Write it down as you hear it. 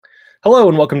Hello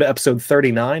and welcome to episode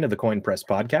 39 of the Coin Press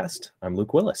podcast. I'm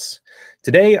Luke Willis.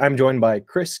 Today I'm joined by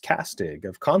Chris Castig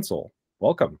of Console.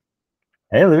 Welcome.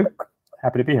 Hey Luke,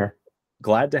 happy to be here.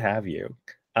 Glad to have you.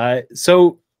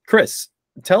 So Chris,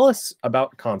 tell us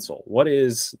about Console. What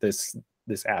is this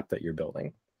app that you're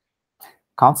building?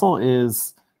 Console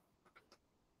is,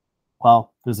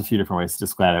 well, there's a few different ways to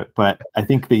describe it, but I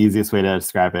think the easiest way to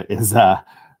describe it is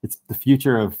it's the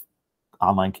future of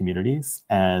online communities.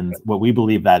 And what we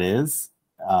believe that is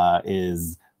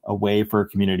a way for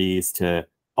communities to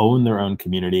own their own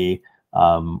community,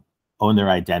 own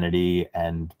their identity.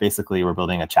 And basically we're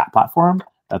building a chat platform.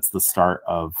 That's the start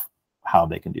of how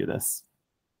they can do this.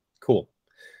 Cool.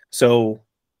 So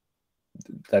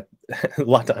that a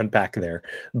lot to unpack there.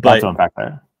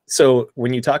 So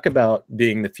when you talk about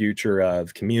being the future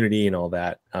of community and all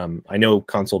that, I know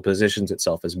Console positions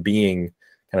itself as being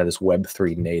kind of this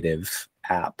web3 native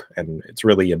app, and it's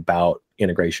really about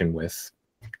integration with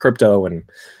crypto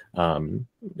and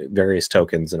various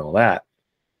tokens and all that.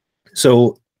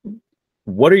 So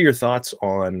what are your thoughts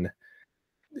on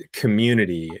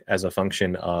community as a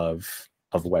function of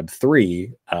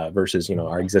web3 versus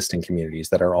our existing communities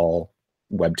that are all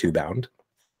web2 bound?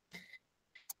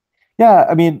 Yeah,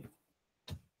 I mean,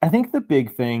 I think the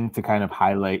big thing to kind of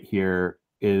highlight here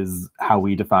is how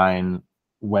we define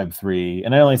web3.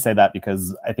 And I only say that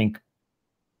because I think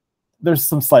there's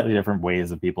some slightly different ways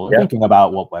of people thinking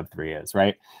about what web3 is,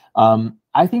 right?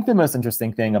 I think the most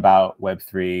interesting thing about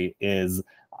web3 is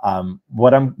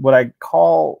what I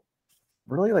call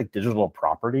really like digital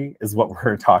property is what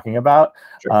we're talking about.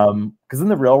 Because in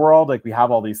the real world, like we have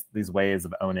all these ways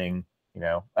of owning,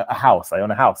 a house. I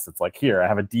own a house. It's like here, I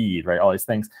have a deed, right? All these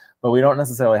things, but we don't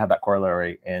necessarily have that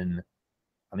corollary on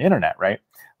the internet, right?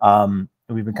 And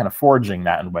we've been kind of forging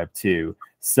that in Web 2.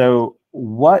 So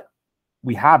what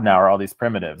we have now are all these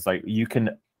primitives. Like you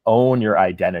can own your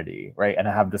identity, right? And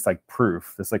have this like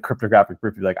proof, this like cryptographic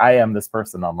proof. You're like, I am this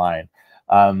person online.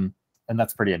 And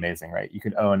that's pretty amazing, right? You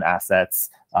can own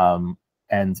assets.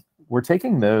 And we're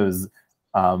taking those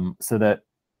so that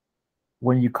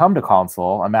when you come to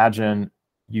Console, imagine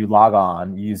you log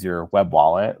on, use your web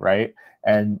wallet, right?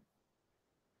 And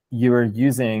you're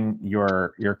using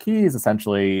your keys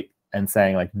essentially and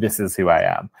saying like, this is who I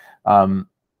am.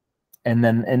 And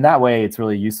then in that way, it's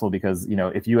really useful because,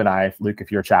 if you and I, Luke,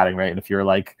 if you're chatting, right? And if you're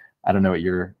like, I don't know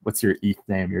what's your ETH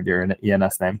name, your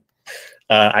ENS name?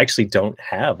 I actually don't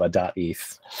have a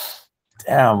 .eth.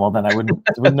 Damn, well then I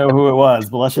wouldn't know who it was,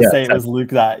 but let's just say it was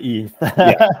Luke.eth.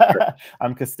 Yeah, sure.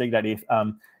 I'm Castig.eth.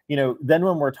 Then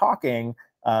when we're talking,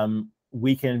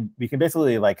 we can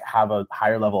basically like have a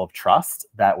higher level of trust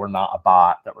that we're not a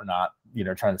bot, that we're not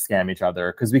trying to scam each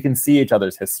other, because we can see each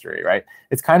other's history, right?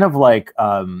 It's kind of like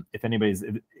if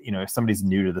somebody's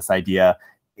new to this idea,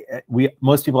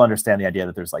 most people understand the idea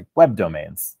that there's like web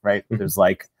domains, right? Mm-hmm. There's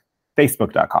like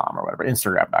Facebook.com or whatever,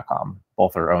 Instagram.com,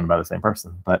 both are owned by the same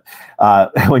person. But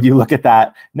when you look at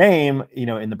that name,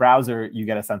 in the browser, you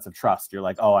get a sense of trust. You're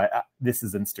like, oh, this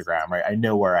is Instagram, right? I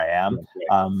know where I am.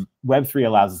 Web3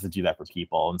 allows us to do that for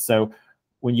people. And so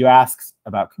when you ask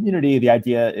about community, the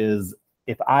idea is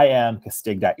if I am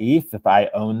Castig.eth, if I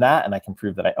own that and I can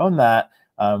prove that I own that,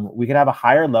 we can have a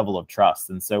higher level of trust.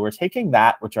 And so we're taking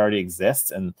that which already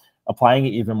exists and applying it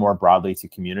even more broadly to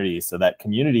communities so that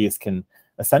communities can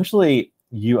essentially,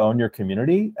 you own your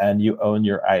community and you own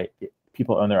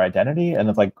people own their identity. And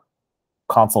it's like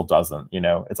Console doesn't,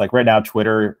 it's like right now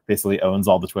Twitter basically owns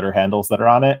all the Twitter handles that are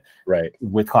on it. Right.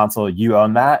 With Console, you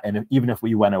own that. And even if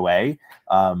we went away,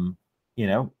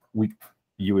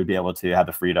 you would be able to have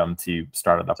the freedom to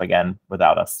start it up again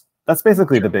without us. That's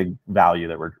basically the big value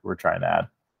that we're trying to add.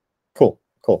 Cool.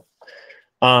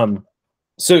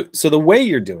 So the way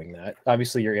you're doing that,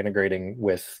 obviously you're integrating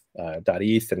with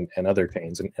 .eth and other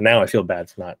chains, and now I feel bad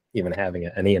for not even having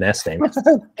an ENS name.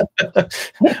 But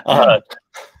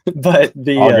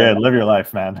all good, live your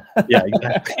life, man. Yeah,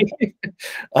 exactly.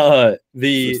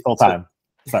 Full time.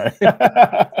 Sorry.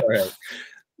 All right.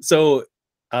 So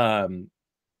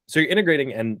you're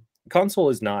integrating, and Console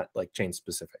is not like chain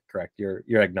specific, correct?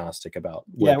 You're agnostic about.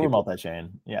 Yeah, we're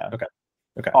multi-chain. Yeah.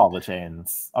 Okay. All the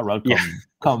chains. All right,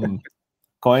 come.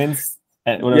 Coins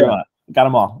and whatever you want. Got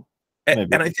them all.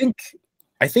 And I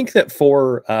think that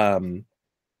for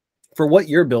what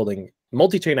you're building,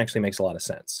 multi-chain actually makes a lot of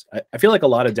sense. I feel like a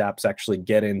lot of dApps actually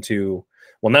get into,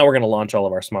 well, now we're going to launch all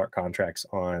of our smart contracts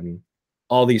on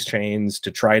all these chains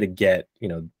to try to get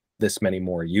this many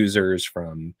more users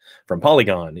from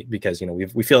Polygon, because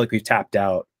we feel like we've tapped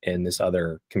out in this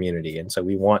other community, and so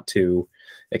we want to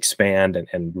expand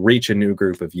and reach a new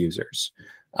group of users.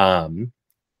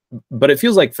 But it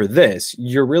feels like for this,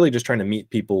 you're really just trying to meet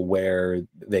people where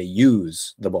they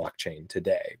use the blockchain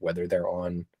today, whether they're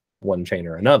on one chain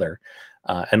or another,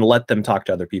 and let them talk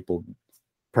to other people,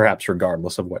 perhaps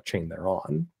regardless of what chain they're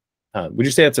on. Would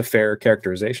you say that's a fair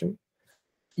characterization?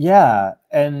 Yeah,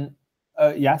 and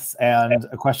yes, and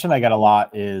a question I get a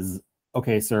lot is,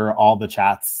 okay, so are all the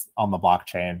chats on the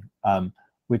blockchain,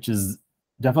 which is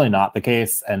definitely not the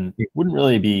case and wouldn't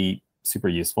really be super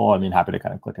useful. I mean, happy to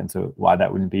kind of click into why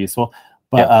that wouldn't be useful.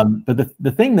 But but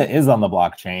the thing that is on the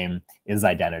blockchain is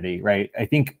identity, right? I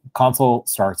think Console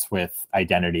starts with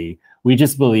identity. We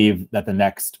just believe that the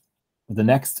next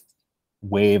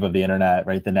wave of the internet,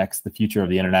 right? The future of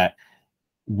the internet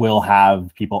will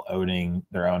have people owning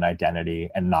their own identity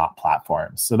and not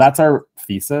platforms. So that's our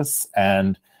thesis.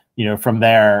 And from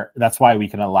there, that's why we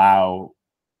can allow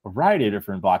a variety of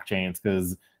different blockchains,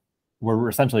 because we're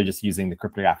essentially just using the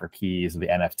cryptographic keys or the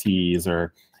NFTs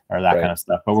or that kind of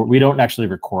stuff. But we don't actually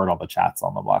record all the chats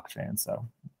on the blockchain. So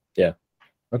yeah.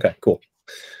 Okay, cool.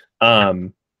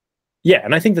 Yeah,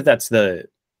 and I think that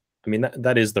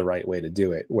that is the right way to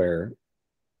do it, where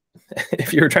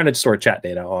if you were trying to store chat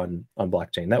data on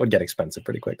blockchain, that would get expensive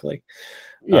pretty quickly.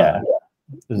 Yeah,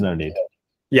 there's no need.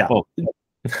 Yeah. Well,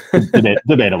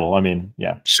 debatable. I mean,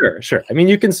 yeah. Sure. I mean,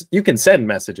 you can send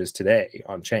messages today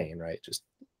on chain, right? Just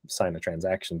sign a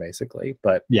transaction basically.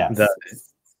 But yeah,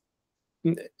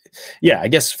 I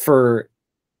guess for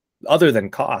other than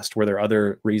cost, were there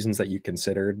other reasons that you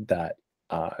considered that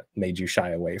made you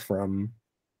shy away from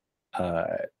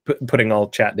putting all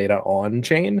chat data on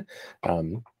chain?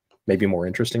 Maybe more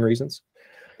interesting reasons?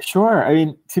 Sure. I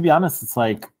mean, to be honest, it's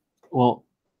like, well,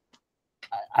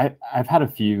 I've had a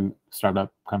few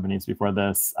startup companies before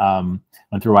this. Went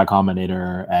through Y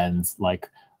Combinator, and like,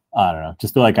 I don't know,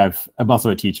 just feel like I'm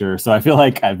also a teacher, so I feel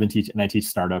like I've been teaching, and I teach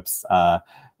startups and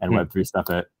Web3 stuff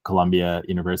at Columbia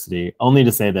University. Only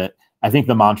to say that I think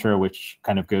the mantra, which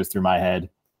kind of goes through my head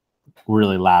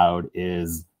really loud,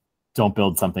 is don't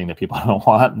build something that people don't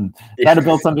want, and try to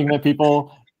build something that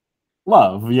people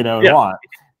love, and want.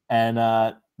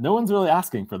 And no one's really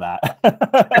asking for that.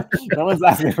 No one's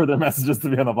asking for their messages to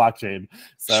be on the blockchain.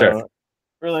 So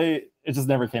really, it just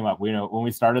never came up. When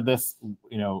we started this,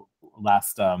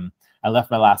 I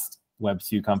left my last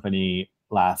Web2 company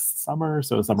last summer,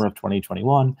 so summer of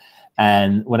 2021.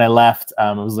 And when I left,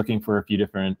 I was looking for a few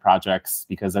different projects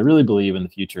because I really believe in the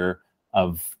future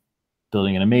of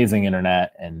building an amazing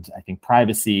internet. And I think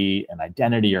privacy and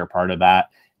identity are part of that.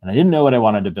 And I didn't know what I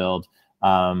wanted to build.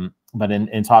 But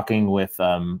in talking with,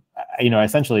 I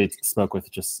essentially spoke with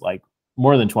just like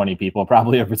more than 20 people,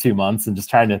 probably over 2 months, and just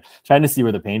trying to see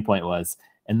where the pain point was.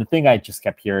 And the thing I just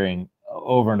kept hearing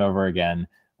over and over again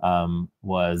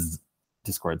was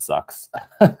Discord sucks,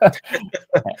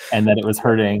 and that it was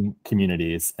hurting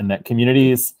communities, and that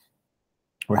communities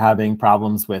were having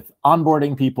problems with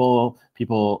onboarding people.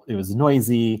 It was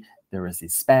noisy. There was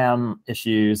these spam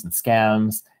issues and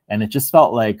scams. And it just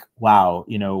felt like, wow,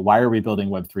 why are we building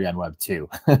Web3 on Web 2?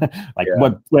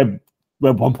 Web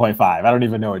 1.5. I don't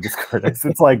even know what Discord is.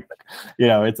 It's like,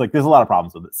 it's like there's a lot of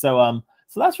problems with it. So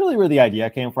that's really where the idea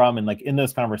came from. And like in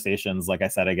those conversations, like I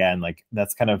said, again, like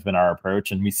that's kind of been our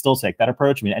approach, and we still take that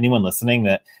approach. I mean, anyone listening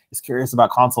that is curious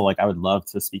about Console, like I would love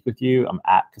to speak with you. I'm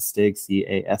at Castig,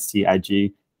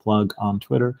 Castig, plug on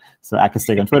Twitter. So at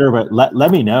Castig on Twitter, but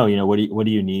let me know, what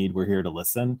do you need? We're here to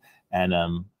listen. And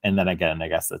then again, I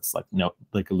guess it's like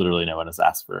literally no one has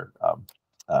asked for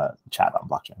chat on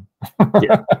blockchain.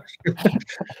 Yeah.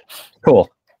 Cool.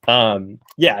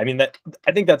 Yeah, I mean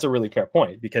I think that's a really fair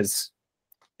point, because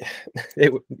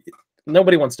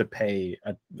nobody wants to pay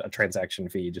a transaction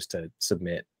fee just to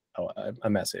submit a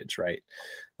message, right?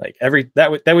 Like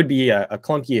that would be a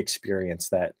clunky experience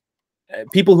that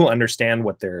people who understand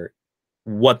what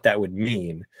that would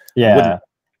mean. Yeah.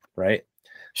 Right.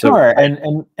 Sure.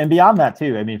 So, and beyond that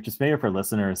too, I mean, just maybe for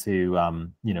listeners who,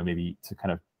 maybe to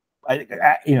kind of,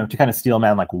 to kind of steel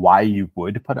man, like why you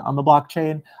would put it on the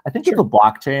blockchain. I think that the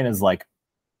blockchain is like,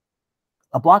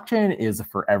 a blockchain is a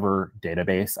forever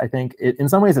database. I think in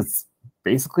some ways it's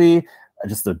basically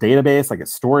just a database, like it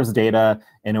stores data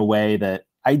in a way that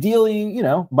ideally,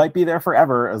 might be there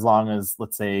forever, as long as,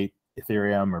 let's say,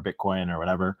 Ethereum or Bitcoin or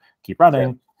whatever keep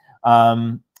running.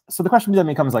 Sure. So the question then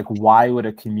becomes like, why would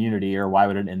a community or why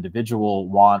would an individual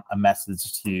want a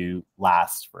message to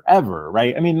last forever,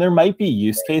 right? I mean, there might be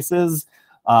use cases,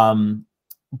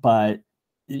 but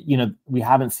we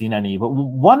haven't seen any. But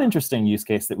one interesting use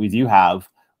case that we do have,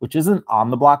 which isn't on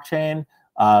the blockchain,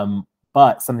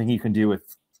 but something you can do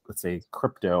with, let's say,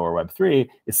 crypto or Web3,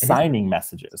 is signing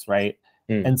messages, right?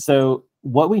 And so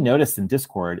what we noticed in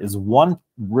Discord is one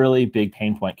really big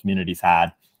pain point communities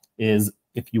had is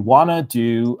if you want to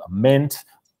do a mint,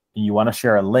 and you want to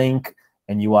share a link,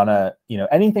 and you want to,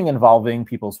 anything involving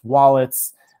people's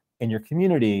wallets in your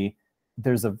community,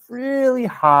 there's a really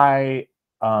high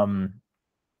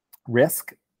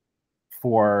risk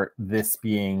for this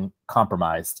being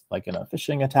compromised, like in a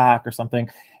phishing attack or something.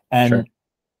 And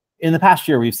in the past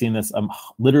year, we've seen this.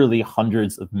 Literally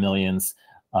hundreds of millions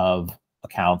of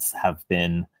accounts have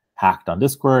been hacked on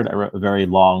Discord. I wrote a very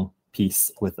long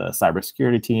piece with a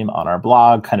cybersecurity team on our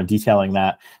blog, kind of detailing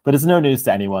that. But it's no news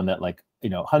to anyone that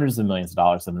hundreds of millions of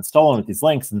dollars have been stolen with these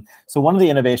links. And so one of the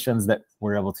innovations that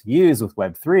we're able to use with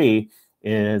Web3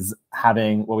 is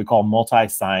having what we call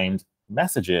multi-signed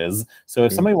messages. So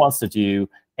if somebody wants to do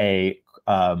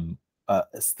to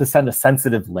send a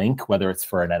sensitive link, whether it's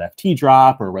for an NFT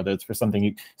drop or whether it's for some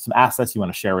assets you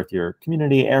want to share with your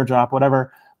community, airdrop,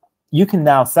 whatever, you can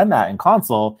now send that in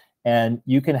console, and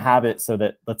you can have it so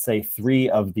that, let's say, 3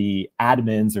 of the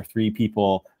admins or 3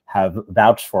 people have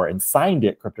vouched for and signed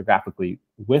it cryptographically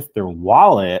with their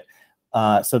wallet,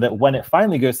 so that when it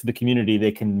finally goes to the community,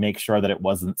 they can make sure that it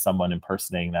wasn't someone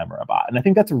impersonating them or a bot. And I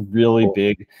think that's a really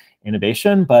big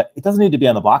innovation, but it doesn't need to be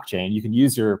on the blockchain. You can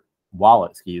use your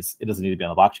wallet keys. It doesn't need to be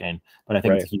on the blockchain, but I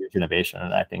think it's a huge innovation.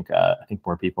 And I think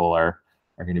more people are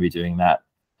going to be doing that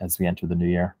as we enter the new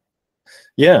year.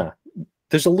 Yeah.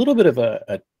 There's a little bit of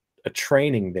a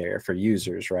training there for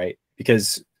users, right?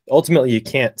 Because ultimately you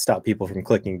can't stop people from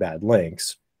clicking bad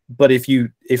links. But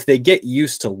if they get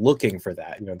used to looking for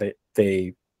that,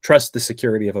 they trust the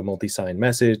security of a multi-sign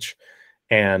message,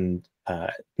 and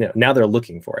now they're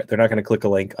looking for it. They're not going to click a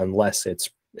link unless it's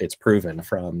proven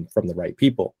from the right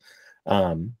people.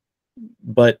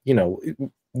 But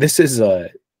this is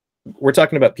we're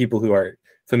talking about people who are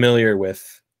familiar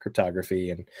with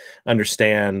cryptography and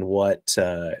understand what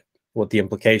the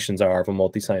implications are of a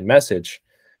multi-sign message.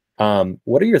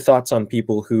 What are your thoughts on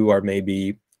people who are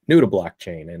maybe new to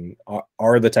blockchain and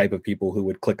are the type of people who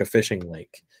would click a phishing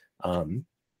link?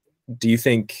 Do you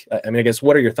think, I guess,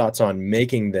 what are your thoughts on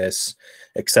making this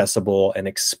accessible and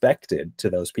expected to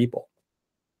those people?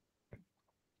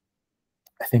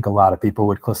 I think a lot of people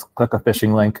would click a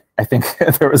phishing link. I think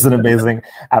there was an amazing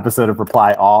episode of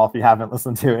Reply All. If you haven't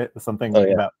listened to it, something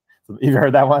about, you've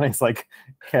heard that one? It's like,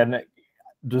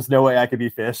 there's no way I could be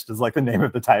phished is like the name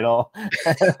of the title.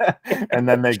 And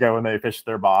then they go and they phish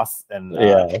their boss. And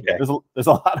there's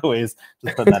a lot of ways,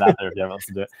 just putting that out there if you haven't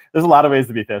listened to it. There's a lot of ways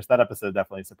to be phished. That episode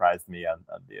definitely surprised me on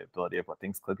the ability of what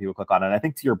things people click on. And I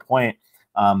think to your point,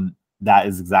 that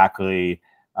is exactly,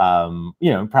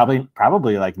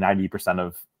 probably like 90%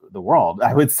 of the world,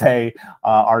 I would say,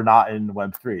 are not in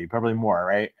Web3, probably more,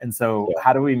 right? And so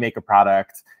how do we make a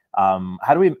product?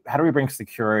 How do we bring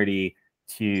security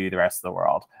to the rest of the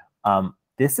world?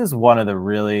 This is one of the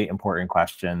really important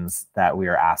questions that we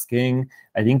are asking.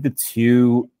 I think the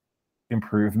 2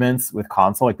 improvements with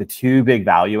console, like the 2 big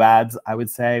value adds, I would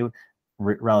say,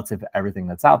 relative to everything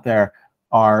that's out there,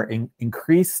 are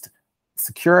increased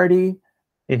security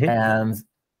and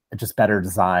just better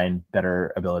design,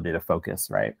 better ability to focus,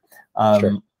 right?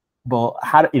 Well,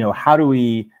 how do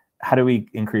we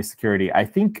increase security? I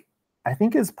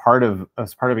think as part of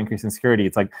increasing security,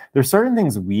 it's like there's certain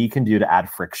things we can do to add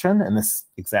friction. And this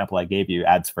example I gave you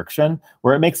adds friction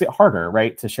where it makes it harder,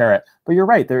 right, to share it. But you're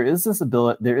right, there is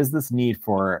this need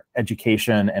for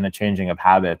education and a changing of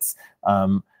habits.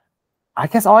 I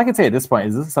guess all I can say at this point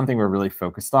is this is something we're really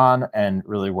focused on and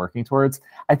really working towards.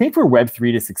 I think for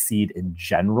Web3 to succeed in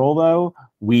general, though,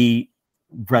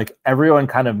 everyone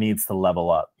kind of needs to level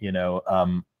up.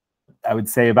 I would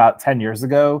say about 10 years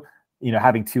ago,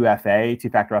 having 2FA,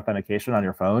 two-factor authentication on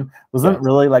your phone wasn't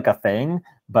really like a thing,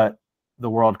 but the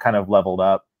world kind of leveled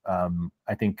up.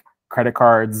 I think credit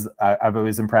cards, I've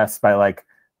always impressed by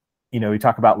we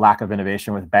talk about lack of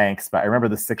innovation with banks, but I remember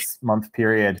the 6-month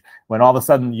period when all of a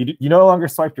sudden you no longer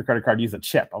swiped your credit card, use a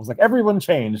chip. I was like, everyone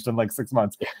changed in 6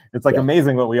 months. It's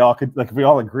amazing what we all could, if we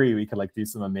all agree, we could do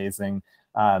some amazing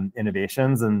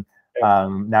innovations. And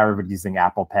now everybody's using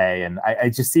Apple Pay. And I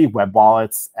just see web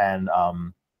wallets and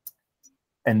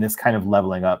this kind of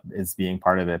leveling up is being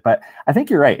part of it. But I think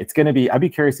you're right. It's going to be, I'd be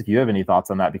curious if you have any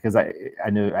thoughts on that, because I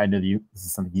know this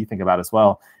is something you think about as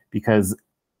well, because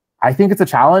I think it's a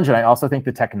challenge. And I also think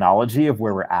the technology of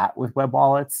where we're at with web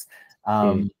wallets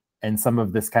and some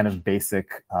of this kind of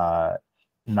basic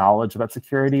knowledge about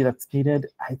security that's needed,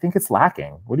 I think it's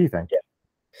lacking. What do you think?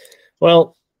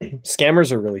 Well,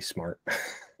 scammers are really smart.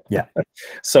 Yeah.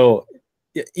 So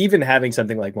even having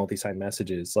something like multi-sign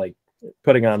messages, like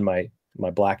putting on my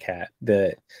black hat,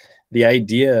 the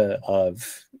idea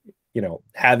of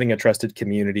having a trusted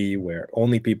community where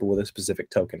only people with a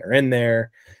specific token are in there,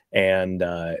 and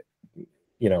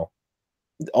you know,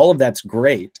 all of that's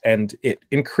great, and it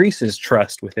increases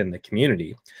trust within the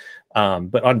community.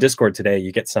 But on Discord today,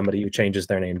 you get somebody who changes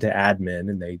their name to admin,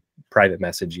 and they private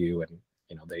message you, and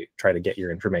you know, they try to get your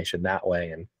information that way.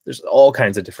 And there's all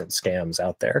kinds of different scams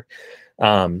out there.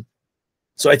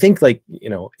 So I think, like, you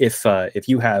know, if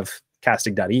you have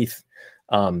Castig.eth,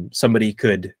 somebody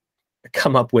could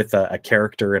come up with a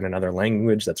character in another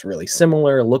language that's really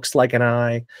similar, looks like an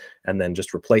eye, and then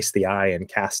just replace the eye in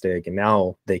Castig, and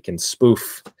now they can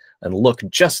spoof and look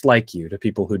just like you to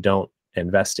people who don't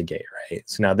investigate, right?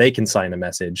 So now they can sign a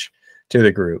message to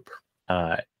the group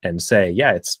and say,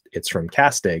 yeah, it's from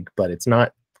Castig, but it's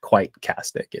not quite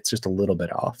Castig. It's just a little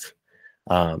bit off.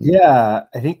 Yeah,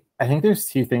 I think there's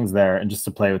two things there, and just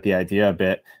to play with the idea a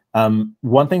bit.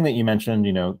 One thing that you mentioned,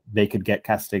 you know, they could get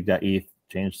Castig.eth,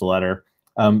 change the letter.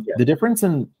 The difference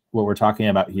in what we're talking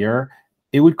about here,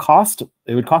 it would cost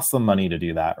them money to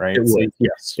do that, right? It would,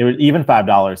 yes. It would, even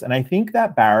 $5. And I think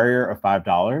that barrier of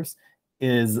 $5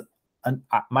 is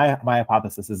my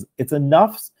hypothesis is it's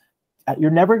enough.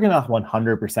 You're never going to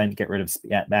 100% get rid of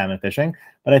spam and phishing,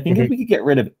 but I think if we could get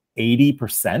rid of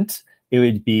 80%, it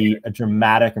would be a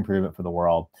dramatic improvement for the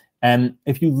world. And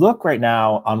if you look right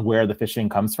now on where the phishing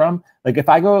comes from, like if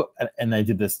I go, and I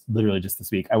did this literally just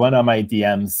this week, I went on my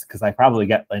DMs, because I probably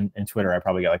get in Twitter, I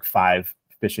probably get like 5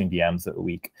 phishing DMs a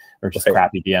week, or just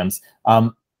crappy DMs.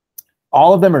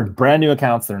 All of them are brand new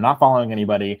accounts. They're not following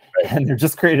anybody, and they're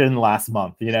just created in the last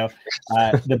month. You know,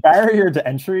 the barrier to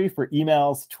entry for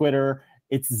emails, Twitter,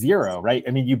 it's zero, right?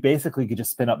 I mean, you basically could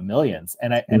just spin up millions.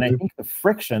 And I think the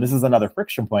friction, this is another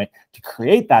friction point to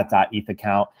create that .eth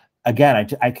account. Again,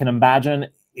 I can imagine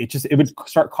it would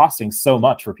start costing so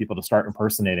much for people to start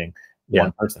impersonating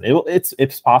one person.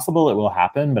 It's possible it will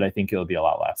happen, but I think it'll be a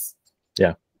lot less.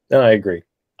 Yeah, no, I agree.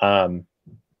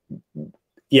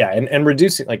 Yeah, and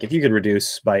reducing, like if you could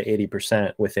reduce by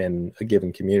 80% within a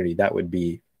given community, that would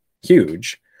be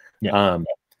huge. Yeah.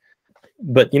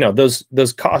 But you know,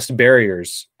 those cost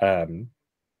barriers,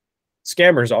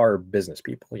 scammers are business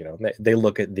people. You know, they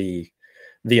look at the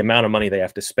amount of money they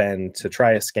have to spend to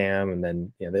try a scam, and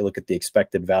then you know, they look at the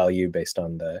expected value based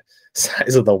on the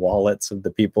size of the wallets of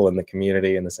the people in the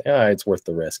community, and they say, oh, it's worth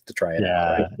the risk to try it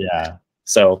out, right? Yeah.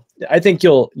 So I think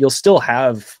you'll still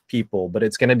have people, but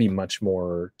it's going to be much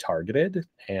more targeted.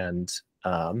 And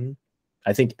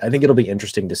I think it'll be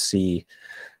interesting to see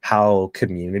how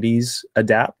communities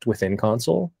adapt within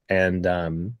console,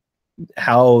 and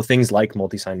how things like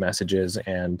multi-sign messages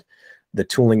and the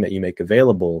tooling that you make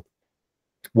available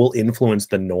will influence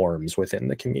the norms within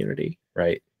the community,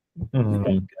 right?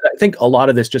 I think a lot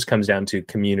of this just comes down to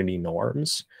community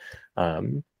norms.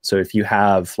 So if you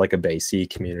have like a BASE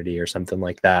community or something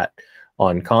like that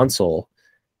on console,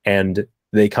 and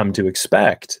they come to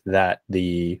expect that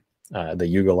the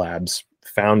Yuga Labs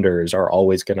founders are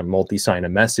always going to multi-sign a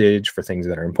message for things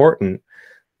that are important,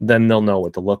 then they'll know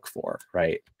what to look for,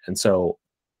 right? And so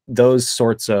those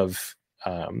sorts of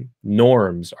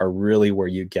norms are really where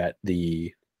you get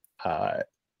the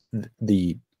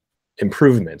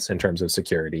improvements in terms of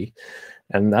security.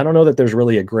 And I don't know that there's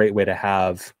really a great way to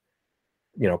have,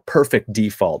 you know, perfect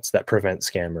defaults that prevent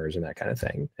scammers and that kind of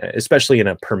thing, especially in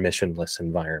a permissionless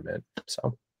environment.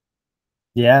 So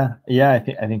yeah, I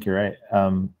think you're right.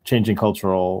 Changing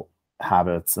cultural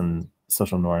habits and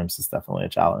social norms is definitely a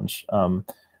challenge. And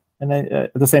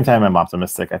at the same time, I'm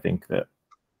optimistic. I think that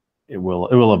it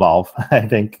will evolve. I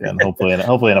think, and hopefully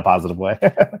in a positive way.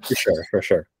 For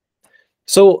sure.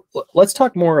 So let's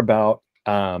talk more about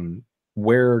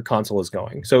where console is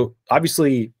going. So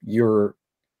obviously you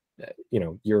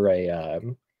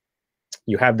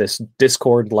have this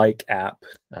Discord-like app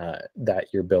that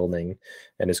you're building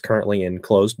and is currently in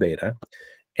closed beta,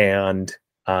 and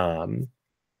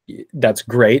that's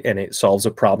great, and it solves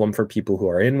a problem for people who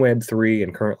are in Web3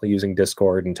 and currently using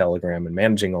Discord and Telegram and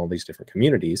managing all these different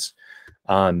communities.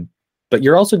 But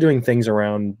you're also doing things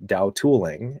around DAO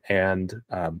tooling and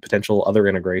potential other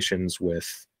integrations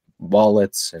with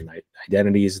wallets and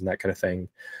identities and that kind of thing.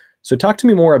 So talk to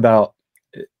me more about,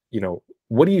 you know,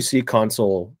 what do you see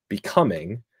console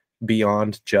becoming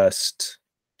beyond just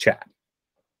chat?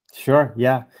 Sure.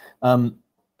 Yeah.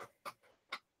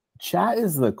 Chat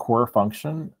is the core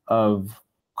function of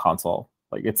console.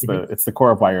 Like it's the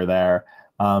core of why you're there.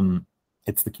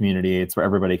 It's the community. It's where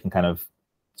everybody can kind of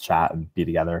chat and be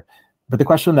together. But the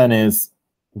question then is,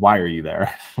 why are you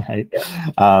there? Right?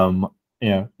 Yeah. You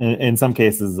know, in some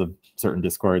cases of certain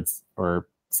Discords or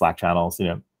Slack channels, you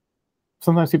know,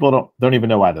 sometimes people don't even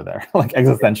know why they're there. Like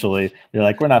existentially, you're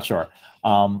like, we're not sure.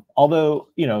 Although,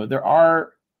 you know, there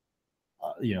are,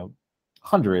 you know,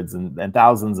 hundreds and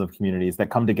thousands of communities that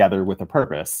come together with a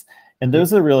purpose. And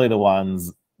those are really the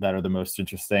ones that are the most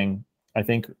interesting, I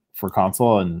think, for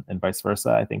console, and vice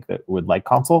versa. I think that would like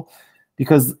console,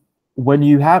 because when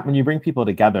you bring people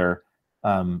together,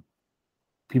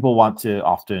 people want to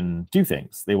often do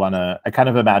things. They want to, I kind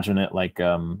of imagine it like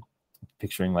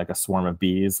picturing like a swarm of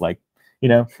bees, like,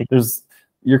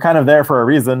 you're kind of there for a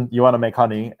reason. You want to make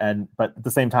honey, but at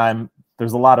the same time,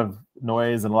 there's a lot of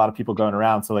noise and a lot of people going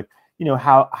around. So like,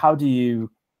 how do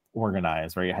you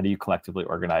organize, right? How do you collectively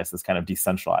organize this kind of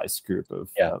decentralized group of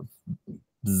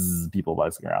people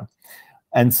buzzing around?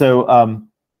 And so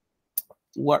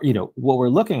what we're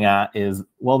looking at is,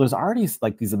 well, there's already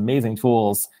like these amazing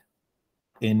tools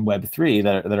in Web3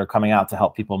 that are coming out to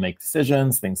help people make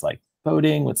decisions, things like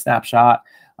voting with Snapshot.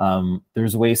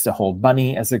 There's ways to hold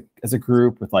money as a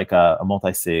group with like a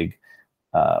multi-sig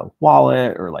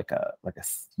wallet, or like a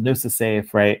Gnosis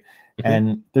safe, right?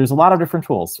 And there's a lot of different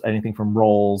tools, anything from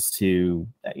roles to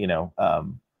a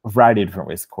variety of different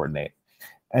ways to coordinate.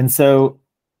 And so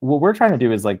what we're trying to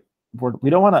do is like, we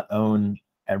don't want to own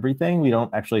everything. We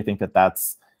don't actually think that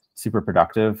that's super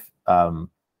productive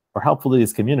or helpful to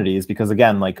these communities, because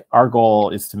again, like, our goal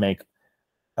is to make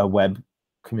a web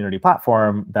community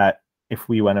platform that if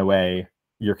we went away,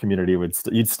 your community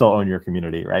you'd still own your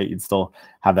community, right? You'd still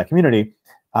have that community.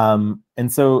 And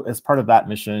so as part of that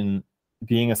mission,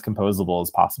 being as composable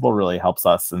as possible really helps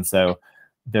us. And so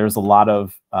there's a lot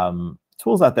of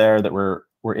tools out there that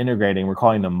we're integrating. We're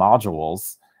calling them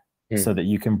modules, so that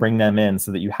you can bring them in,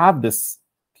 so that you have this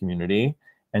community.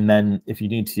 And then if you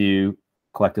need to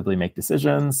collectively make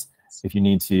decisions, if you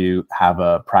need to have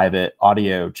a private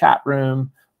audio chat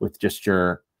room with just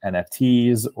your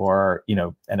NFTs, or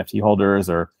NFT holders,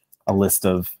 or a list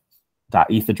of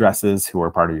 .eth addresses who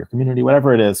are part of your community,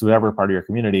 whatever it is, whoever part of your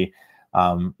community,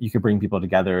 you can bring people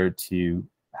together to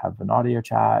have an audio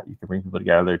chat. You can bring people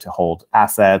together to hold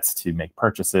assets, to make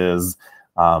purchases,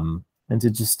 and to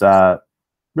just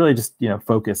really just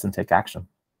focus and take action.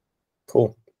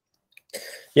 Cool.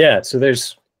 Yeah. So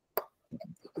there's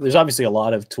obviously a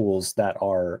lot of tools that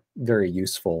are very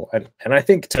useful, and I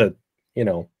think to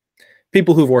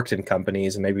people who've worked in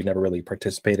companies and maybe never really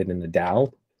participated in a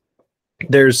DAO,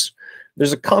 there's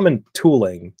a common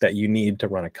tooling that you need to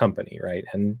run a company, right?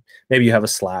 And maybe you have a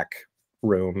Slack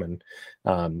room,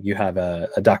 and you have a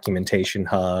documentation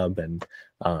hub, and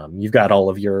you've got all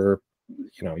of your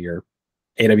your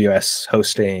AWS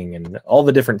hosting and all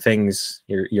the different things,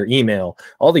 your email,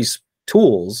 all these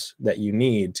tools that you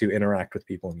need to interact with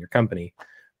people in your company.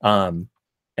 And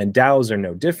DAOs are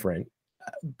no different,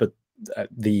 but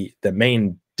the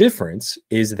main difference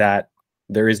is that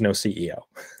there is no CEO.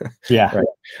 Yeah. Right.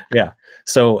 Yeah.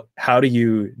 So how do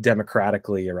you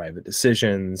democratically arrive at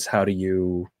decisions? How do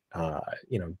you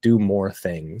do more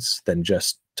things than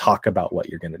just talk about what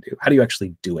you're going to do? How do you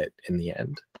actually do it in the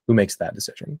end? Who makes that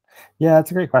decision? Yeah,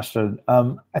 that's a great question.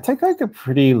 I take like a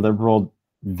pretty liberal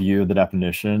view of the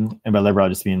definition, and by liberal I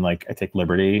just mean like I take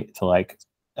liberty to like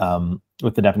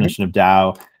with the definition of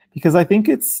DAO, because I think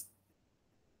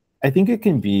it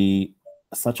can be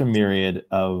such a myriad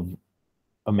of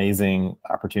amazing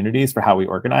opportunities for how we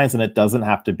organize, and it doesn't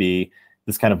have to be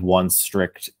this kind of one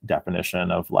strict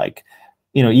definition of like,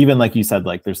 even like you said,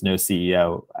 like there's no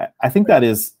CEO. I think that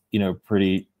is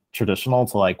pretty traditional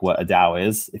to like what a DAO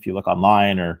is. If you look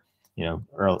online, or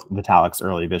Vitalik's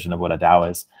early vision of what a DAO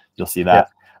is, you'll see that.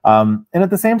 Yeah. And at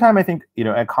the same time, I think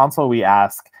at Console we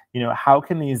ask, how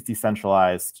can these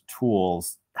decentralized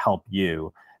tools help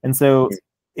you? And so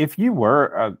if you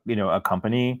were a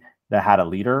company that had a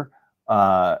leader,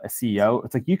 a CEO,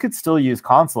 it's like you could still use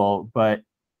Console, but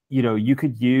you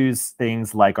could use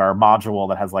things like our module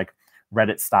that has like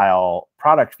Reddit style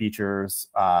product features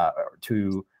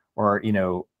or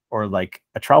like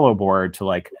a Trello board to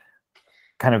like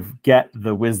kind of get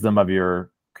the wisdom of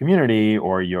your community,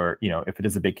 or your, if it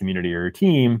is a big community or your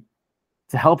team,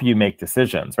 to help you make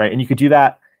decisions, right? And you could do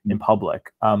that in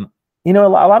public. A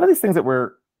lot of these things that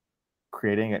we're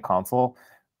creating at Console,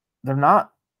 they're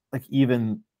not like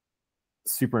even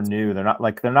super new. They're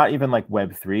not even like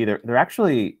Web3. They're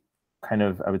actually kind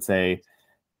of, I would say,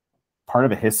 part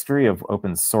of a history of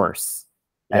open source.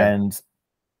 Yeah. And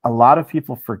a lot of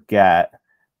people forget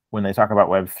when they talk about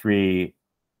Web3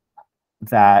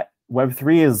 that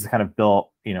Web3 is kind of built,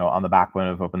 on the backbone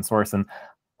of open source. And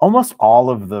almost all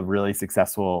of the really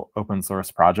successful open source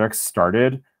projects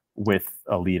started with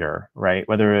a leader, right?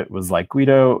 Whether it was like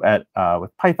Guido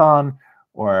with Python,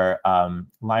 or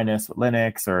Linus with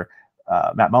Linux, or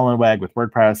Matt Mullenweg with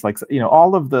WordPress, like,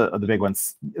 all of the big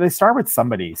ones, they start with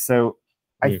somebody. So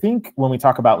I think when we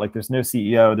talk about like there's no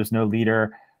CEO, there's no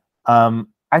leader,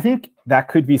 I think that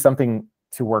could be something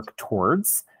to work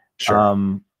towards.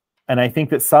 Sure. I think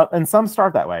that some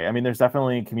start that way. I mean, there's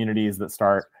definitely communities that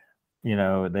start, you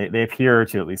know, they appear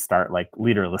to at least start like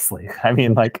leaderlessly. I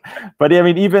mean, like, but I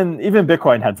mean, even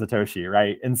Bitcoin had Satoshi,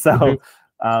 right? And so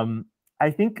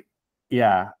I think,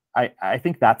 yeah, I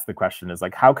think that's the question, is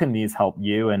like, how can these help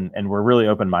you? And we're really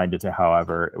open-minded to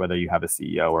however, whether you have a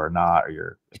CEO or not, or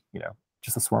you're, you know,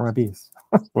 just a swarm of bees,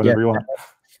 whatever you want.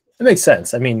 It makes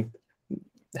sense. I mean,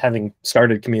 having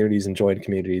started communities and joined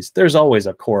communities, there's always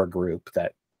a core group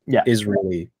that is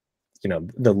really, you know,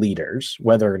 the leaders,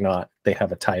 whether or not they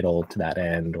have a title to that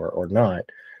end or not.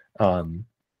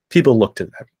 People look to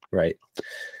them, right?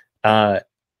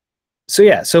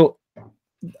 So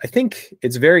I think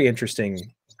it's very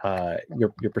interesting,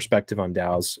 your perspective on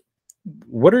DAOs.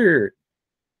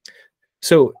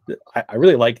 So I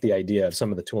really like the idea of some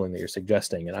of the tooling that you're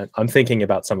suggesting, and I'm thinking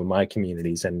about some of my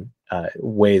communities and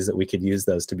ways that we could use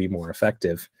those to be more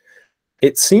effective.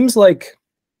 It seems like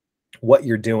what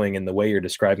you're doing and the way you're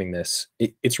describing this,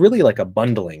 it's really like a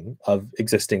bundling of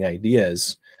existing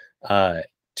ideas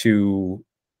to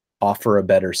offer a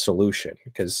better solution.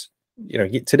 Because, you know,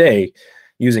 today,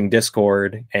 using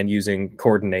Discord and using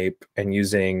Coordinape and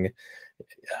using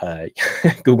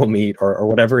Google Meet or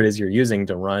whatever it is you're using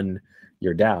to run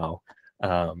your DAO,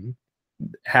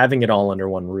 having it all under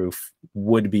one roof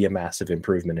would be a massive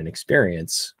improvement in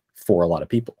experience for a lot of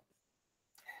people.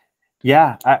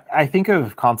 Yeah, I think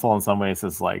of Console in some ways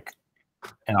as like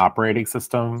an operating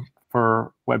system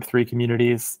for Web3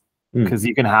 communities, because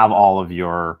you can have all of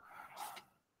your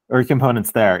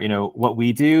components there. You know, what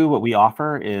we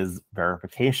offer is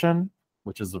verification,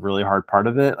 which is a really hard part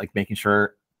of it, like making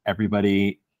sure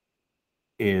everybody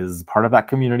is part of that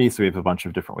community. So we have a bunch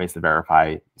of different ways to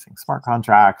verify using smart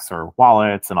contracts or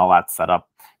wallets and all that set up.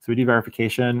 So we do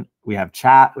verification. We have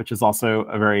chat, which is also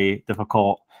a very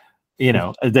difficult, you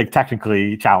know, like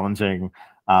technically challenging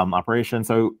operation.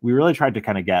 So we really tried to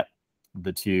kind of get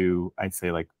the two, I'd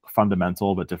say, like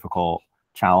fundamental but difficult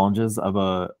challenges of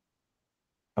a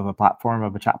platform,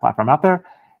 of a chat platform out there.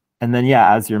 And then,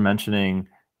 yeah, as you're mentioning,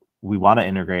 we want to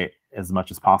integrate as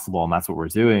much as possible, and that's what we're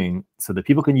doing, so that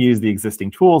people can use the existing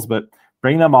tools, but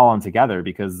bring them all in together.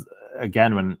 Because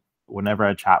again, whenever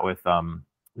I chat with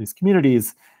these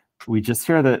communities, we just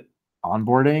hear that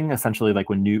onboarding, essentially, like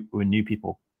when new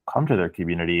people come to their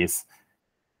communities,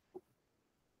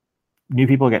 new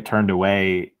people get turned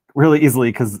away really easily,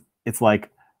 because it's like,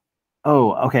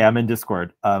 oh, okay, I'm in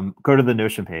Discord. Go to the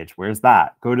Notion page. Where's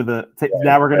that? Go to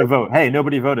now we're gonna vote. Hey,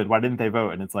 nobody voted. Why didn't they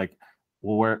vote? And it's like,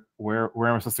 well, where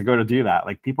am I supposed to go to do that?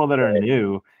 Like, people that are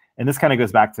new, and this kind of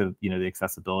goes back to, you know, the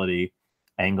accessibility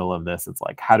angle of this. It's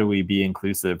like, how do we be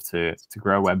inclusive to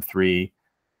grow Web3?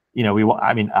 You know,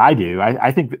 I do.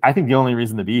 I think the only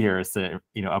reason to be here is to,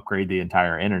 you know, upgrade the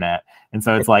entire internet. And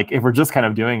so it's like, if we're just kind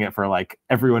of doing it for like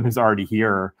everyone who's already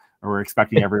here, or we're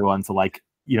expecting everyone to, like,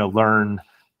 you know, learn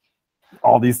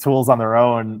all these tools on their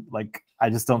own, like,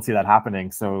 I just don't see that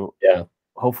happening. So yeah,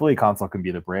 hopefully Console can be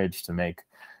the bridge to make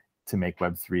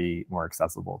Web3 more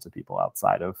accessible to people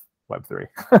outside of Web3.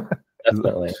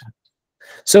 Definitely.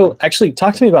 So actually,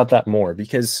 talk to me about that more,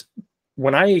 because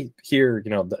when I hear,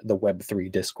 you know, the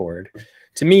Web3 Discord,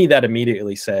 to me that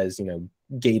immediately says, you know,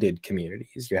 gated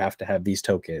communities. You have to have these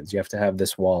tokens. You have to have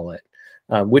this wallet,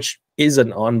 which is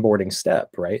an onboarding step,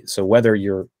 right? So whether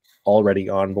you're already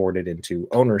onboarded into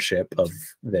ownership of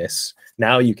this,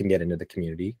 now you can get into the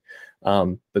community.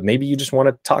 But maybe you just want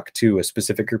to talk to a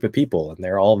specific group of people and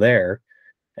they're all there.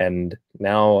 And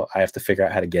now I have to figure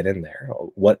out how to get in there.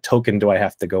 What token do I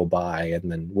have to go buy?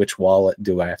 And then which wallet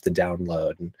do I have to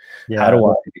download? And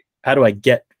how do I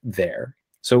get there?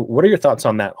 So what are your thoughts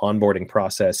on that onboarding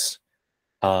process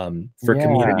for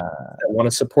communities that want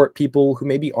to support people who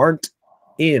maybe aren't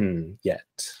in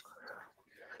yet?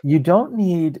 You don't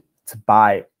need to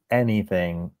buy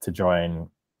anything to join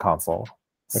Console.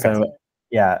 Okay. So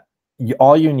yeah,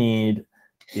 all you need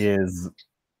is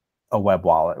a web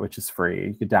wallet, which is free.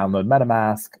 You could download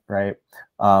MetaMask, right?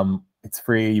 It's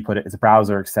free. It's a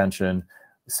browser extension.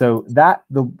 So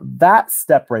that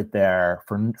step right there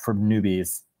for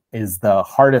newbies is the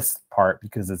hardest part,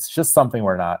 because it's just something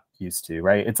we're not used to,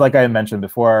 right? It's like I mentioned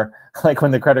before, like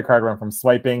when the credit card went from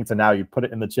swiping to now you put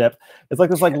it in the chip. It's like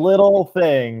this like little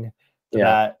thing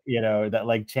that, you know, that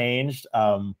like changed,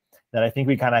 that I think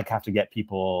we kind of have to get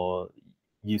people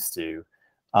used to.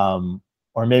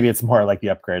 Or maybe it's more like the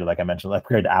upgrade, like I mentioned,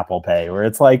 upgrade to Apple Pay, where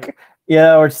it's like,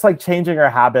 yeah, we're just like changing our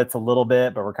habits a little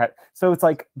bit, but so it's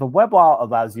like the web wallet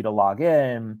allows you to log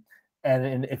in,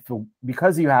 and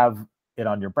because you have it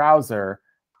on your browser,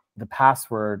 the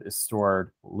password is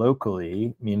stored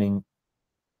locally, meaning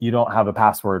you don't have a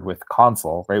password with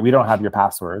Console, right? We don't have your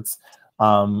passwords.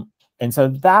 And so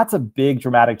that's a big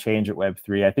dramatic change at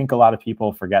Web3. I think a lot of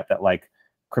people forget that like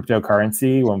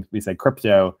cryptocurrency, when we say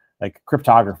crypto, like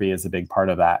cryptography is a big part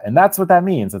of that. And that's what that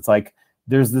means. It's like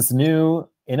there's this new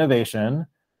innovation.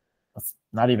 It's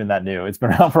not even that new. It's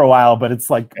been around for a while, but it's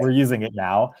like we're using it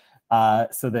now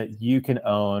so that you can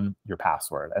own your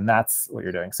password. And that's what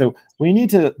you're doing. So we need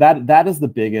to, that is the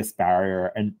biggest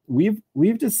barrier. And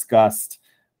we've discussed,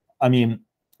 I mean,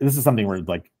 this is something we're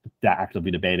like actively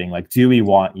debating. Like, do we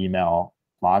want email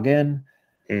login?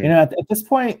 You know, at this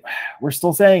point, we're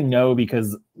still saying no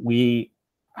because we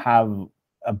have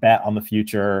a bet on the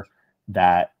future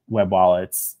that web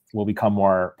wallets will become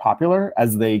more popular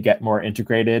as they get more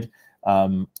integrated.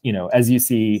 You know, as you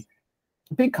see,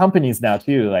 big companies now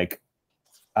too, like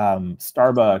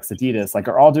Starbucks, Adidas, like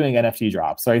are all doing NFT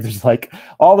drops. Right? There's like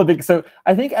all the big. So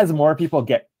I think as more people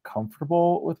get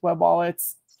comfortable with web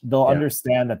wallets, they'll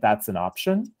understand that that's an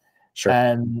option. Sure.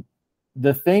 And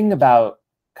the thing about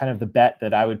kind of the bet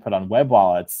that I would put on web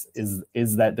wallets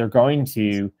is that they're going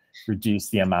to reduce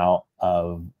the amount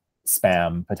of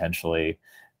spam potentially,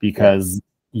 because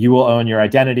you will own your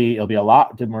identity. It'll be a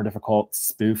lot more difficult to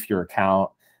spoof your account.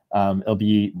 It'll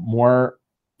be more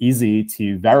easy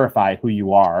to verify who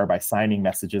you are by signing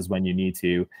messages when you need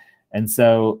to. And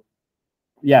so,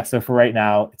 yeah, so for right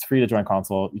now, it's free to join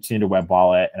Console. You just need a web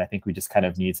wallet. And I think we just kind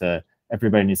of need to,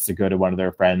 everybody needs to go to one of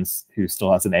their friends who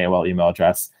still has an AOL email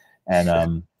address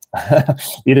and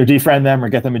either defriend them or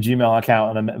get them a Gmail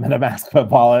account and a MetaMask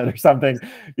web wallet or something.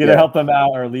 Either help them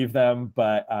out or leave them.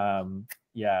 But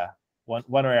yeah, one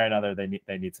way or another,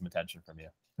 they need some attention from you.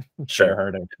 Sure. They're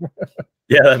hurting.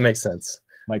 Yeah, that makes sense.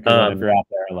 Mike, if you're out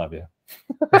there, I love you.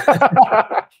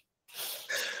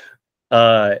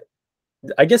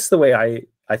 I guess the way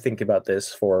I think about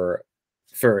this for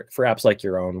apps like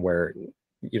your own, where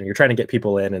you're trying to get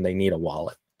people in and they need a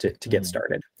wallet to get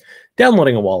started.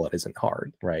 Downloading a wallet isn't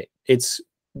hard, right? It's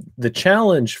the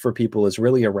challenge for people is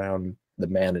really around the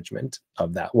management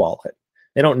of that wallet.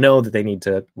 They don't know that they need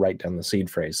to write down the seed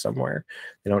phrase somewhere.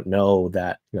 They don't know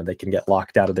that they can get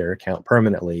locked out of their account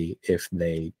permanently if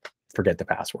they forget the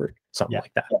password, something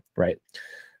like that, right?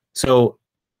 So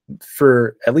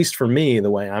at least for me, the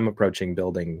way I'm approaching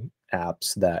building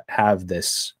apps that have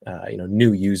this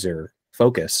new user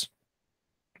focus,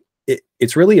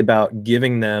 it's really about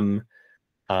giving them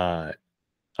an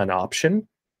option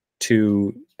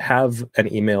to have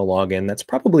an email login that's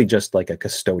probably just like a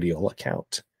custodial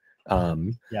account,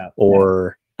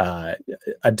 or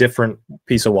a different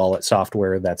piece of wallet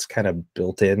software that's kind of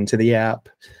built into the app,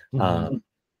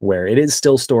 where it is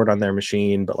still stored on their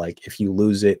machine, but like if you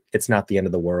lose it, it's not the end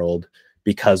of the world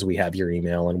because we have your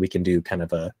email and we can do kind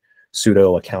of a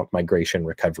pseudo account migration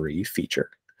recovery feature.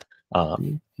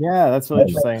 Yeah, that's really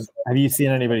interesting. Have you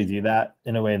seen anybody do that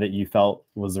in a way that you felt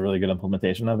was a really good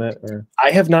implementation of it? Or?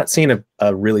 I have not seen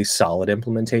a really solid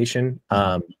implementation,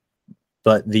 but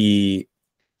the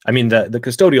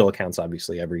custodial accounts,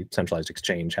 obviously every centralized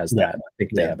exchange has that. I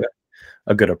think they have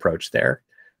a good approach there.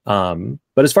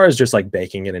 But as far as just like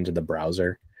baking it into the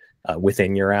browser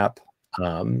within your app,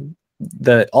 all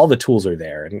the tools are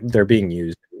there and they're being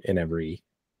used in every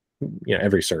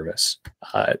service,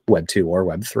 Web 2 or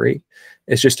Web 3.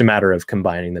 It's just a matter of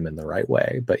combining them in the right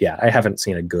way. But yeah, I haven't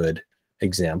seen a good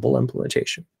example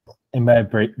implementation. And by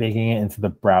baking it into the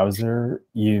browser,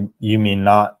 you mean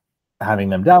not having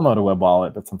them download a web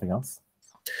wallet, but something else?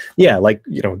 Yeah, like,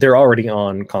 they're already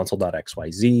on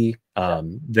console.xyz.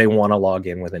 They want to log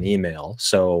in with an email.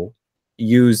 So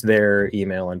use their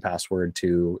email and password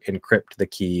to encrypt the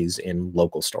keys in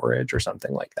local storage or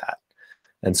something like that.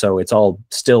 And so it's all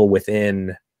still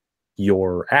within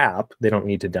your app. They don't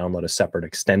need to download a separate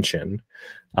extension.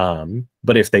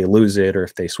 But if they lose it or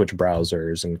if they switch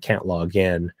browsers and can't log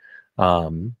in,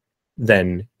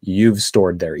 then you've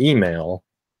stored their email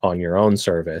on your own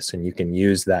service, and you can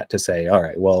use that to say, all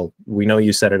right, well, we know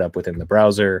you set it up within the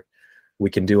browser. We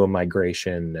can do a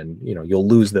migration, and you'll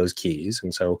lose those keys.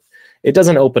 And so it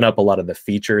doesn't open up a lot of the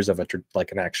features of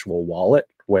like an actual wallet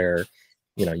where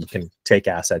you can take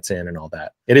assets in and all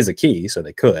that. It is a key, so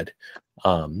they could,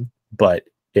 but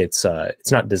it's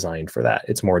not designed for that.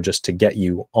 It's more just to get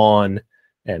you on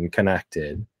and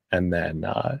connected, and then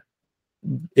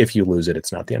if you lose it,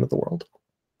 it's not the end of the world.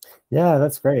 Yeah,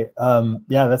 that's great.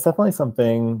 Yeah, that's definitely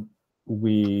something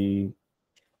we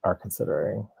are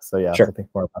considering. So yeah, sure. I think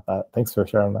more about that. Thanks for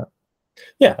sharing that.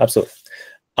 Yeah, absolutely.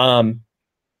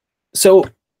 So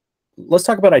let's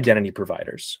talk about identity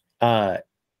providers.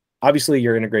 Obviously,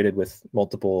 you're integrated with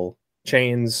multiple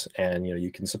chains, and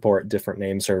you can support different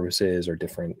name services or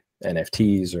different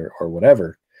NFTs or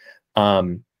whatever. A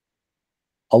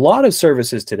lot of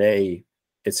services today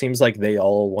it seems like they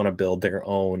all want to build their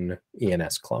own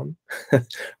ENS clone,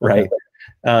 right?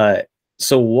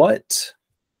 So what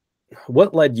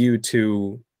led you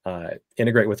to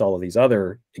integrate with all of these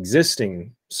other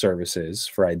existing services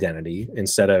for identity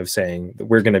instead of saying that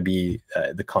we're going to be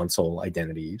the console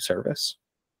identity service?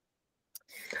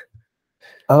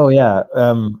 Oh yeah.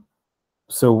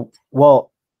 So,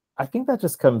 well, I think that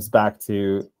just comes back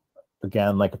to,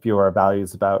 again, like a few of our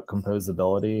values about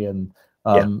composability. And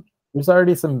there's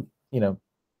already some,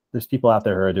 there's people out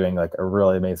there who are doing like a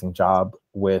really amazing job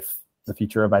with the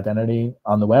future of identity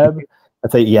on the web.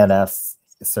 I'd say ENS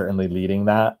is certainly leading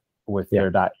that with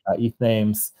their .eth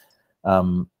names.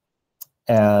 And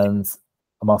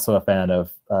I'm also a fan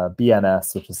of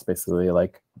BNS, which is basically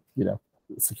like,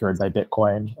 secured by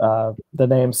Bitcoin, the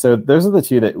name. So those are the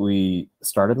two that we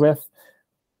started with.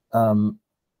 We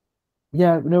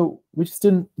just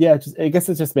didn't. I guess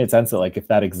it just made sense that like if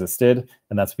that existed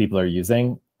and that's what people are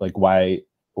using, like why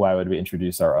would we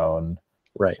introduce our own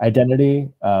identity?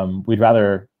 We'd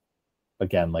rather,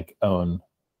 again, like own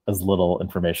as little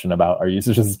information about our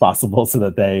users as possible so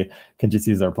that they can just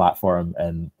use our platform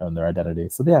and own their identity.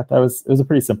 So yeah, it was a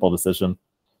pretty simple decision.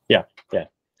 Yeah.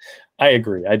 I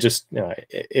agree. I just,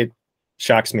 it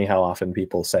shocks me how often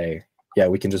people say, yeah,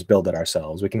 we can just build it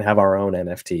ourselves. We can have our own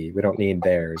NFT. We don't need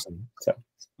theirs. And so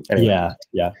anyway.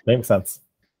 Yeah, makes sense.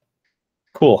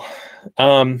 Cool.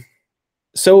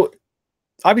 So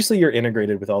obviously you're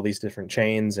integrated with all these different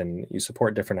chains and you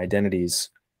support different identities.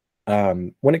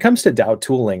 When it comes to DAO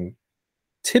tooling,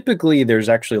 typically there's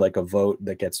actually like a vote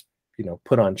that gets,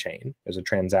 put on chain. There's a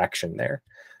transaction there.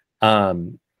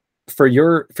 For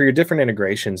your different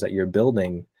integrations that you're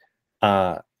building,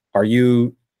 are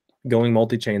you going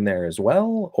multi-chain there as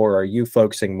well, or are you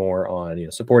focusing more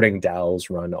on supporting DAOs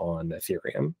run on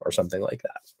Ethereum or something like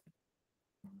that?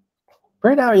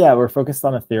 Right now, we're focused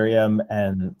on Ethereum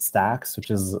and Stacks,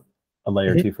 which is a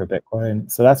layer 2 for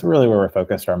Bitcoin. So that's really where we're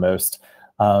focused our most.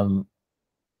 So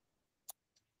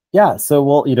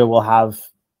we'll have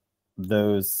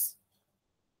those.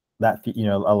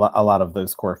 A lot of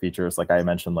those core features, like I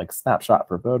mentioned, like snapshot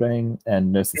for voting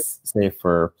and Gnosis Safe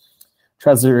for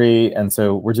Treasury. And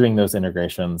so we're doing those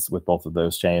integrations with both of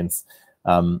those chains.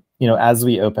 As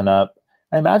we open up,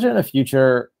 I imagine a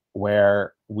future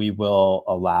where we will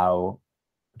allow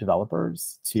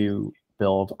developers to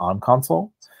build on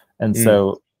console. And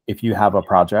so if you have a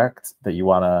project that you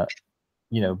want to,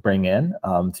 bring in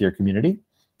to your community,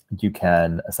 you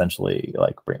can essentially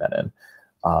like bring that in.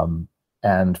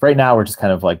 And right now we're just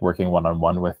kind of like working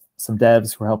one-on-one with some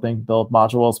devs who are helping build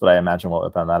modules, but I imagine we'll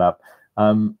open that up.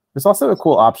 There's also a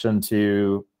cool option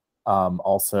to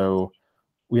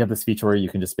we have this feature where you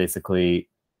can just basically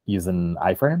use an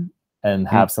iframe and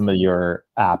have some of your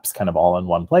apps kind of all in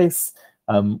one place,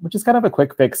 which is kind of a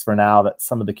quick fix for now that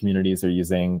some of the communities are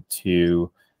using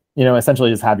to, essentially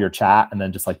just have your chat and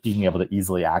then just like being able to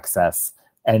easily access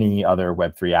any other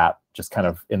Web3 app just kind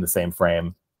of in the same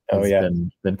frame.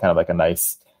 Been kind of like a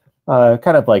nice kind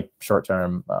of like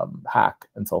short-term hack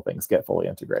until things get fully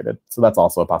integrated. So that's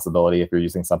also a possibility if you're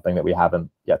using something that we haven't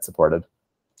yet supported.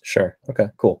 Sure. Okay,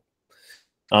 cool.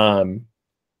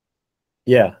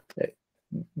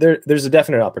 There's a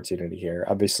definite opportunity here.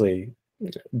 Obviously,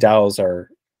 DAOs are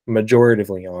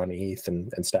majoritively on ETH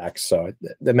and Stacks, so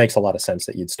that makes a lot of sense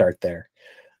that you'd start there.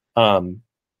 I'm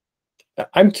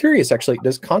curious, actually,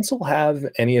 does Console have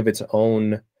any of its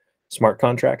own smart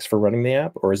contracts for running the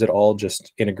app, or is it all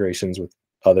just integrations with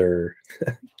other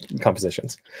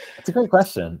compositions? That's a great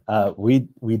question. We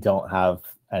don't have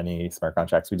any smart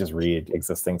contracts. We just read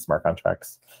existing smart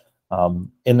contracts.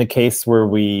 In the case where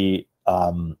we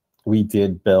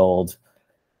did build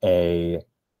a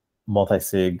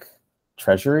multi-sig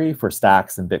treasury for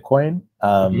Stacks and Bitcoin,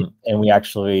 and we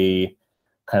actually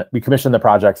we commissioned the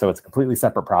project, so it's a completely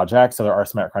separate project. So there are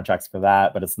smart contracts for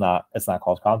that, but it's not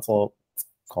called Console.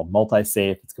 Called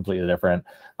multi-safe. It's completely different,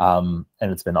 and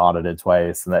it's been audited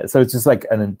twice. And so it's just like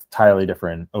an entirely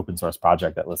different open source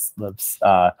project that lives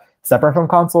separate from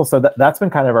Console. So that's been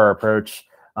kind of our approach,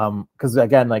 because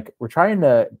again, like we're trying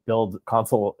to build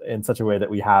Console in such a way that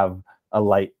we have a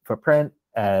light footprint,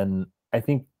 and I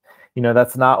think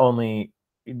that's not only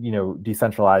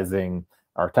decentralizing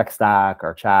our tech stack,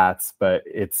 our chats, but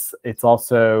it's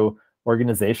also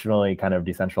organizationally kind of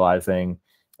decentralizing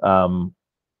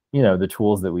the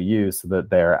tools that we use so that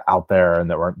they're out there and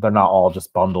that they're not all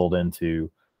just bundled into,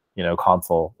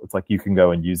 Console. It's like you can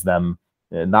go and use them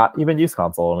and not even use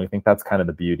Console. And we think that's kind of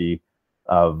the beauty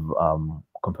of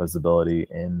composability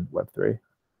in Web3.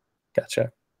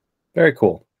 Gotcha. Very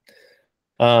cool.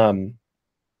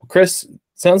 Chris,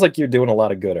 sounds like you're doing a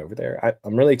lot of good over there.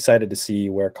 I'm really excited to see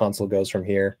where Console goes from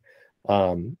here.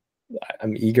 I'm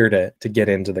eager to get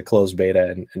into the closed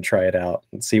beta and try it out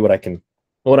and see what I can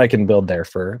build there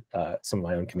for some of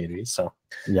my own communities. So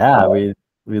yeah, we'd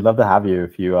love to have you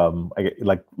if you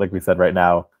like we said right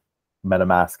now,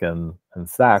 MetaMask and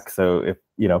Stack. So if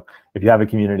you have a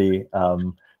community,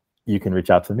 you can reach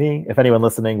out to me. If anyone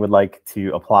listening would like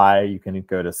to apply, you can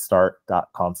go to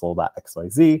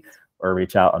start.console.xyz or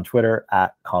reach out on Twitter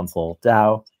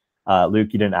 @consoledao.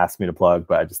 Luke, you didn't ask me to plug,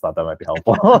 but I just thought that might be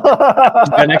helpful.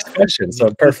 My next question,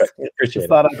 so perfect. Appreciate it.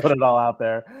 Thought I'd put it all out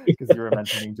there because you were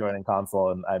mentioning joining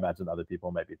Console, and I imagine other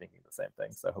people might be thinking the same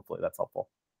thing. So hopefully that's helpful.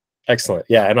 Excellent.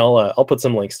 Yeah, and I'll put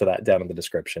some links to that down in the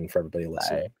description for everybody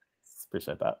listening. Nice.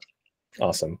 Appreciate that.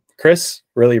 Awesome, Chris.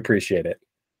 Really appreciate it.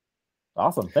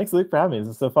 Awesome. Thanks, Luke, for having me.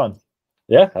 This is so fun.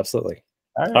 Yeah, absolutely.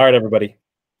 All right, everybody.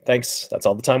 Thanks. That's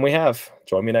all the time we have.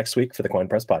 Join me next week for the Coin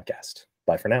Press podcast.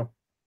 Bye for now.